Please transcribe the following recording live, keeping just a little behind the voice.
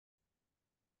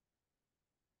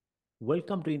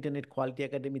Welcome to Internet Quality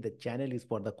Academy. The channel is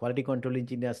for the quality control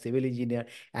engineer, civil engineer,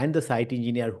 and the site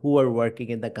engineer who are working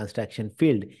in the construction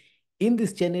field. In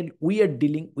this channel, we are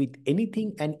dealing with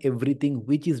anything and everything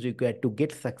which is required to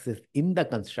get success in the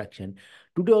construction.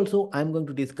 Today also, I'm going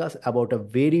to discuss about a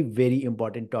very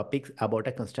important topics about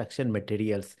a construction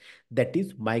materials, that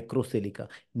is microsilica.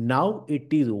 Now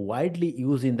it is widely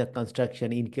used in the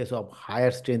construction. In case of higher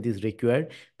strength is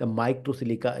required, the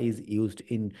microsilica is used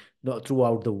in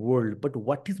throughout the world. But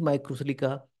what is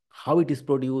microsilica? How it is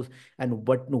produced, and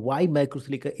why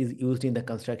microsilica is used in the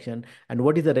construction, and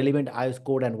what is the relevant IS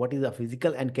code, and what is the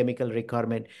physical and chemical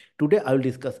requirement. Today, I will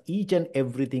discuss each and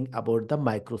everything about the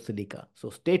microsilica. So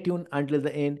stay tuned until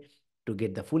the end to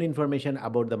get the full information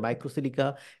about the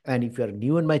microsilica. And if you are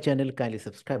new on my channel, kindly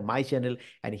subscribe my channel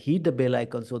and hit the bell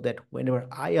icon so that whenever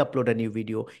I upload a new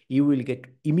video, you will get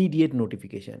immediate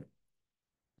notification.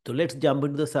 So let's jump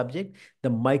into the subject, the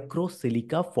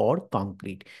microsilica for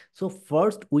concrete. So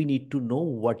first we need to know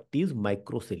what is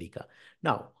microsilica.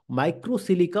 Now,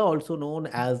 microsilica, also known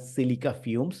as silica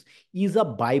fumes, is a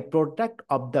byproduct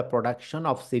of the production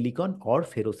of silicon or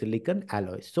ferrosilicon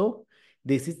alloys. So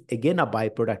this is again a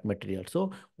byproduct material.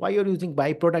 So why you're using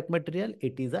byproduct material?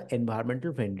 It is a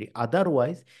environmental friendly.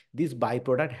 Otherwise, this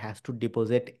byproduct has to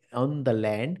deposit on the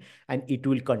land and it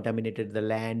will contaminate the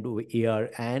land,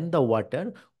 air, and the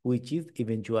water, which is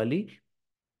eventually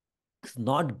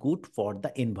not good for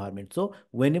the environment. So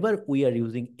whenever we are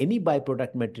using any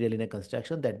byproduct material in a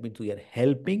construction, that means we are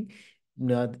helping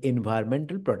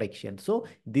environmental protection. So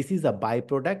this is a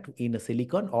byproduct in a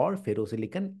silicon or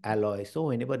ferrosilicon alloy. So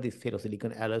whenever this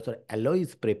ferrosilicon alloys or alloy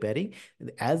is preparing,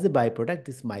 as a byproduct,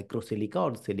 this microsilica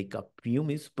or silica fume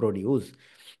is produced.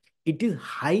 It is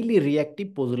highly reactive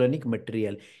pozzolanic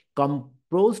material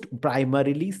composed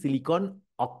primarily silicon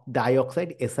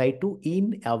dioxide Si2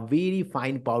 in a very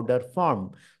fine powder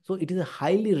form. So it is a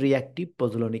highly reactive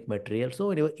pozzolanic material. So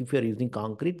whenever, if you are using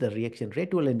concrete, the reaction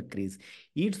rate will increase.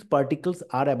 Its particles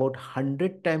are about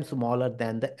 100 times smaller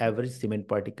than the average cement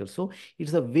particle. So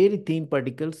it's a very thin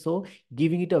particle. So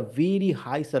giving it a very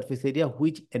high surface area,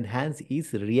 which enhance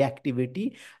its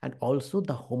reactivity, and also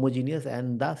the homogeneous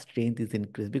and the strength is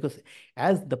increased, because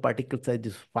as the particle size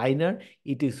is finer,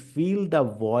 it is fill the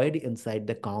void inside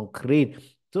the concrete.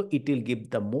 So it will give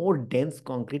the more dense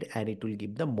concrete and it will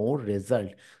give the more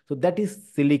result. So that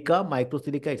is silica,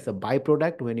 microsilica. It's a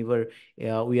byproduct whenever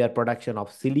we are production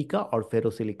of silica or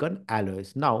ferrosilicon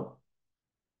alloys. Now,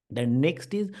 the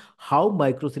next is how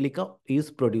microsilica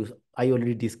is produced. I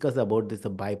already discussed about this a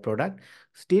byproduct.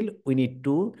 Still, we need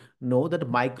to know that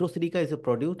microsilica is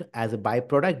produced as a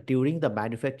byproduct during the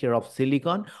manufacture of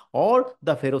silicon or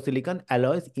the ferrosilicon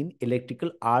alloys in electrical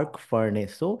arc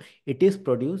furnace. So it is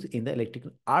produced in the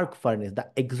electrical arc furnace. The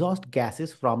exhaust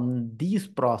gases from this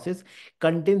process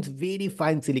contains very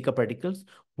fine silica particles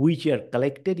which are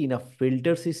collected in a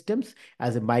filter systems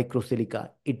as a microsilica.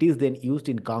 It is then used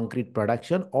in concrete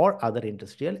production or other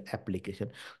industrial application.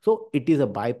 So it is a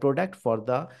byproduct for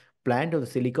the plant of the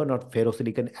silicon or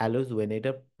ferrosilicon alloys when it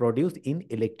are produced in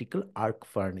electrical arc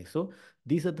furnace. So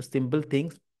these are the simple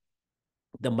things.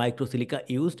 The microsilica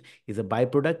used is a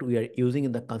byproduct we are using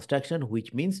in the construction,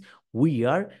 which means we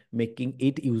are making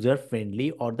it user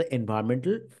friendly or the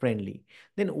environmental friendly.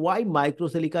 Then why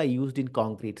microsilica used in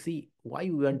concrete? See, why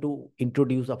we want to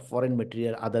introduce a foreign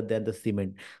material other than the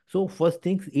cement. So first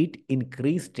things, it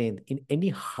increase strength in any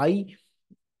high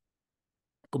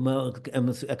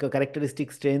characteristic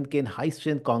strength can high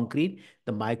strength concrete.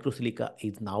 The microsilica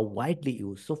is now widely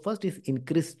used. So first is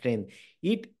increased strength.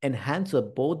 It enhances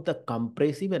both the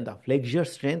compressive and the flexure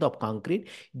strength of concrete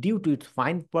due to its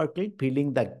fine particle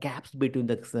filling the gaps between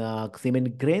the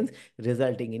cement grains,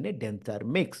 resulting in a denser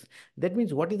mix. That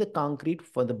means what is the concrete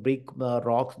for the brick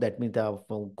rocks? That means the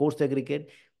coarse aggregate,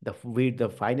 the with the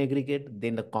fine aggregate,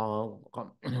 then the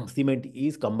cement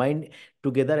is combined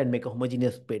together and make a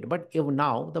homogeneous bed. But if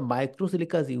now the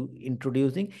microsilica is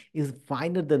introducing is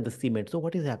finer than the cement. So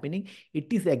what is happening?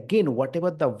 It is again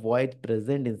whatever the void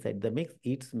present inside the mix,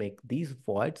 it's make these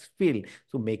voids fill.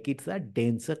 So make it a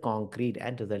denser concrete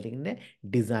and resulting in a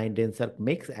design denser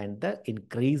mix and the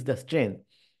increase the strength.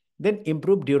 Then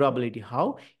improve durability.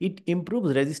 How? It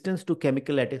improves resistance to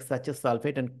chemical attacks such as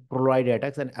sulfate and chloride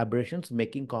attacks and abrasions,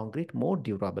 making concrete more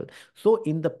durable. So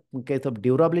in the case of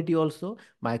durability also,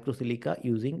 microsilica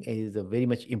using is very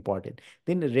much important.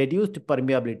 Then reduced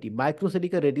permeability.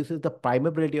 Microsilica reduces the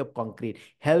permeability of concrete,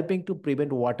 helping to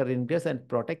prevent water ingress and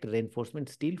protect reinforcement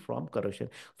steel from corrosion.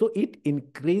 So it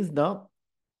increase the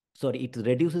sorry, it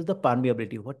reduces the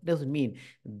permeability. What does it mean?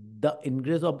 The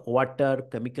ingress of water,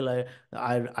 chemical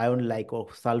ion like or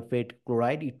sulfate,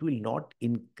 chloride, it will not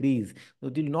increase.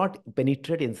 It will not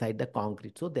penetrate inside the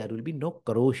concrete. So there will be no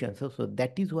corrosion. So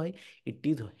that is why it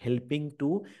is helping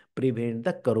to prevent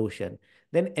the corrosion.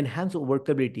 Then enhance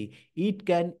workability. It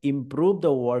can improve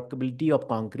the workability of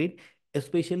concrete,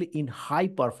 especially in high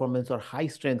performance or high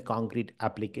strength concrete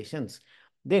applications.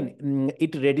 Then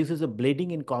it reduces the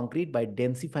bleeding in concrete by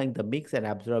densifying the mix and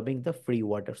absorbing the free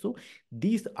water. So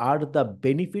these are the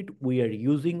benefit we are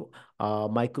using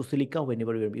microsilica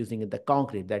whenever we are using in the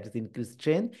concrete. That is increased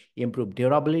strength, improved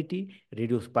durability,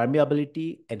 reduced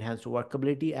permeability, enhanced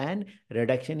workability, and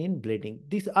reduction in bleeding.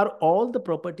 These are all the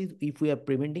properties. If we are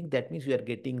preventing, that means we are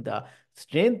getting the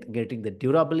strength, getting the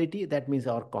durability. That means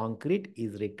our concrete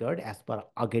is required as per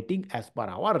getting as per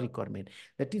our requirement.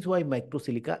 That is why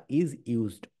microsilica is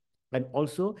used. And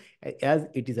also, as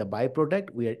it is a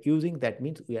byproduct, we are using, that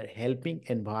means we are helping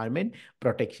environment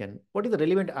protection. What is the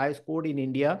relevant IS code in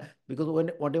India? Because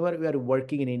whatever we are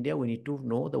working in India, we need to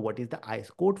know what is the IS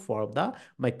code for the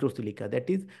microsilica. That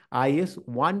is IS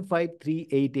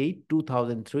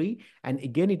 15388-2003. And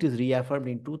again, it is reaffirmed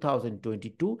in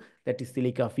 2022. That is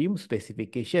silica fume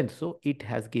specification. So it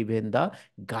has given the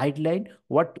guideline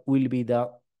what will be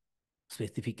the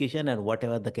specification and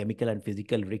whatever the chemical and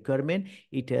physical requirement.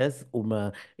 It has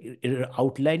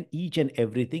outlined each and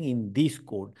everything in this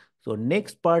code. So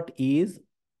next part is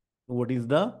what is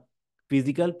the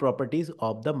physical properties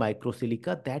of the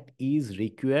microsilica that is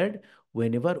required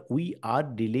whenever we are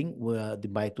dealing with the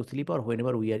microsilica or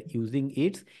whenever we are using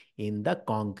it in the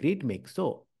concrete mix.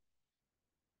 So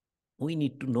we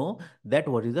need to know that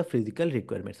what is the physical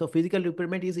requirement. So physical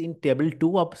requirement is in table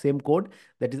 2 of same code.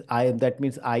 That is that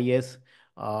means IS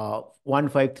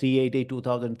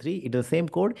 15388-2003. It is the same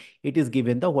code. It is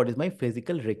given the what is my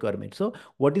physical requirement. So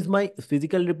what is my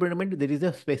physical requirement? There is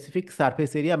a specific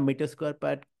surface area meter square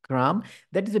per gram.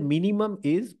 That is a minimum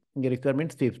is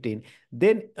requirements 15.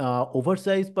 Then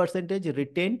oversize percentage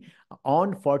retained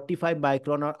on 45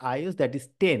 micron or IS, that is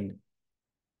 10.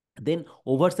 Then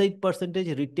oversight percentage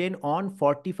retained on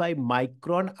 45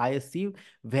 micron ISC,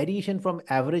 variation from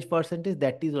average percentage,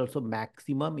 that is also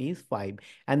maximum is 5.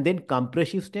 And then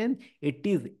compressive strength, it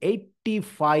is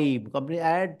 85.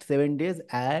 Add 7 days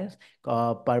as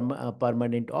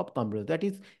permanent of compressive. That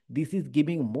is, this is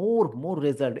giving more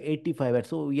result, 85. And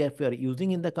so if we are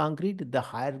using in the concrete, the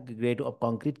higher grade of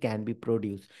concrete can be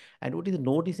produced. And what is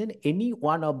notice in any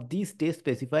one of these tests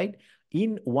specified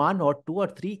in one or two or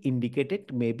three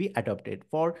indicated may be adopted.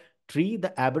 For three,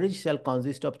 the average shall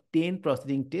consist of 10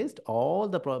 preceding tests, all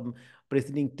the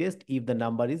preceding tests if the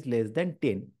number is less than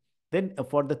 10. Then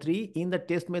for the three, in the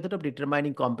test method of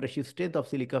determining compressive strength of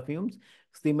silica fumes,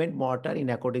 cement mortar in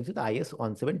accordance with IS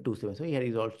 1727. So here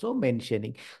is also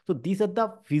mentioning. So these are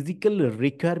the physical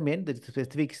requirement, the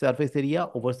specific surface area,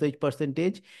 oversize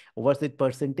percentage,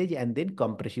 and then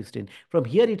compressive strength. From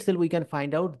here itself, we can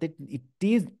find out that it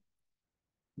is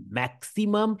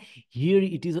maximum. Here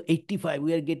it is 85.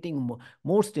 We are getting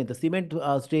more strength. The cement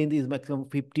strength is maximum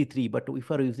 53, but if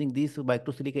we are using this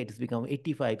microsilica, it has become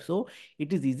 85. So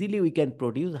it is easily we can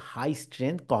produce high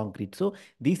strength concrete. So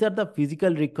these are the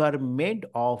physical requirement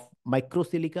of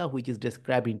microsilica, which is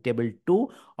described in table 2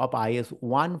 of IS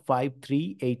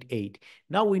 15388.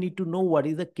 Now we need to know what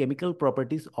is the chemical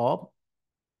properties of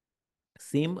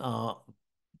same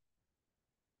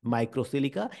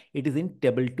microsilica. It is in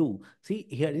table 2. See,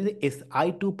 here is a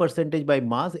Si2 percentage by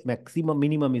mass, maximum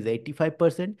minimum is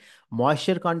 85%.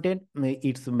 Moisture content,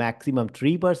 it's maximum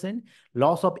 3%.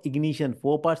 Loss of ignition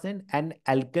 4%, and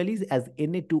alkalis as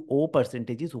Na2O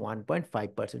percentage is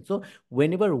 1.5%. So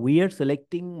whenever we are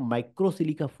selecting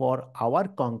microsilica for our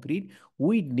concrete,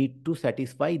 we need to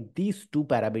satisfy these two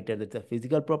parameters, that's the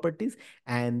physical properties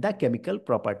and the chemical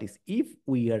properties. If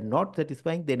we are not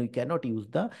satisfying, then we cannot use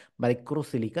the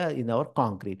microsilica in our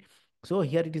concrete. So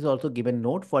here it is also given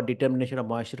note for determination of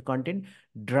moisture content.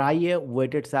 Dry a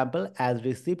weighted sample as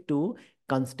received to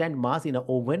constant mass in an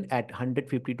oven at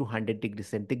 150 to 100 degrees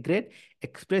centigrade.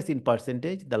 Expressed in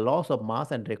percentage the loss of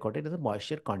mass and recorded as a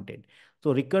moisture content.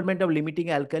 So requirement of limiting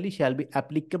alkali shall be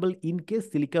applicable in case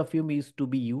silica fume is to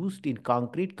be used in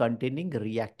concrete containing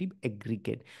reactive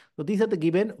aggregate. So these are the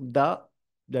given the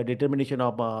determination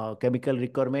of chemical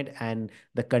requirement and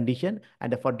the condition.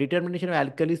 And for determination of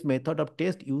alkalis, method of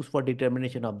test used for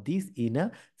determination of these in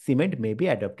a cement may be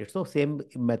adopted. So same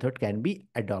method can be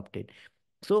adopted.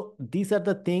 So these are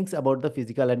the things about the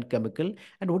physical and chemical.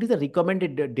 And what is the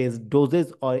recommended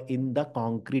doses or in the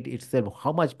concrete itself,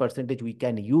 how much percentage we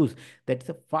can use? That's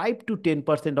a 5 to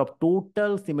 10% of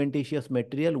total cementitious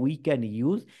material we can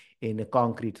use in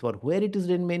concrete. For where it is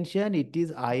then mentioned, it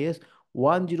is IS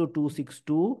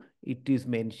 10262. It is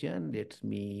mentioned. Let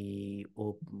me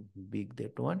open big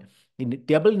that one. In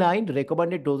table 9,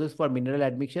 recommended doses for mineral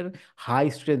admixture, high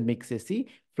strength mixes. See,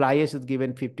 fly ash is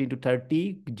given 15 to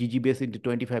 30, GGBS into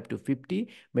 25 to 50,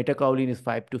 metakaolin is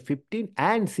 5 to 15,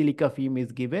 and silica fume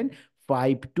is given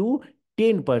 5 to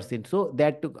 10%. So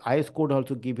that IS code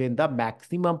also given the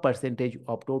maximum percentage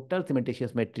of total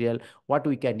cementitious material what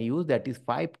we can use, that is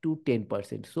 5 to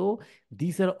 10%. So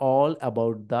these are all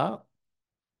about the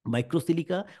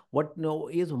microsilica. What now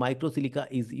is microsilica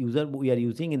is user we are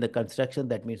using in the construction.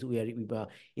 That means we are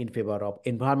in favor of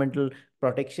environmental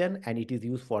protection, and it is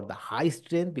used for the high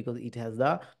strength because it has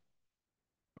the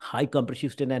high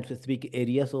compressive strength and specific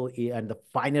area, so and the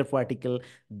finer particle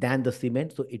than the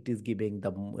cement, so it is giving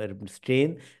the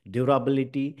strain,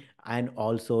 durability, and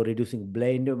also reducing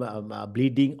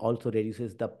bleeding, also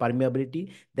reduces the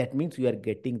permeability. That means we are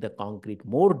getting the concrete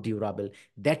more durable.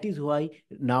 That is why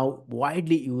now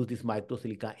widely use this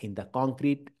microsilica in the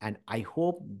concrete. And I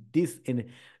hope this in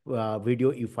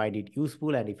video you find it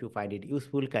useful, and if you find it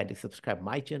useful, kindly subscribe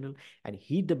my channel and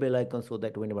hit the bell icon so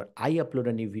that whenever I upload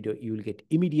a new video, you will get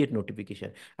immediate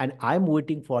notification. And I'm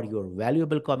waiting for your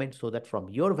valuable comment, so that from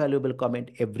your valuable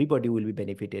comment, everybody will be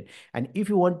benefited. And if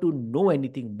you want to know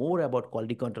anything more about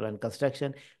quality control and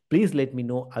construction, please let me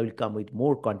know. I will come with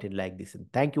more content like this. And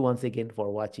thank you once again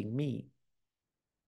for watching me.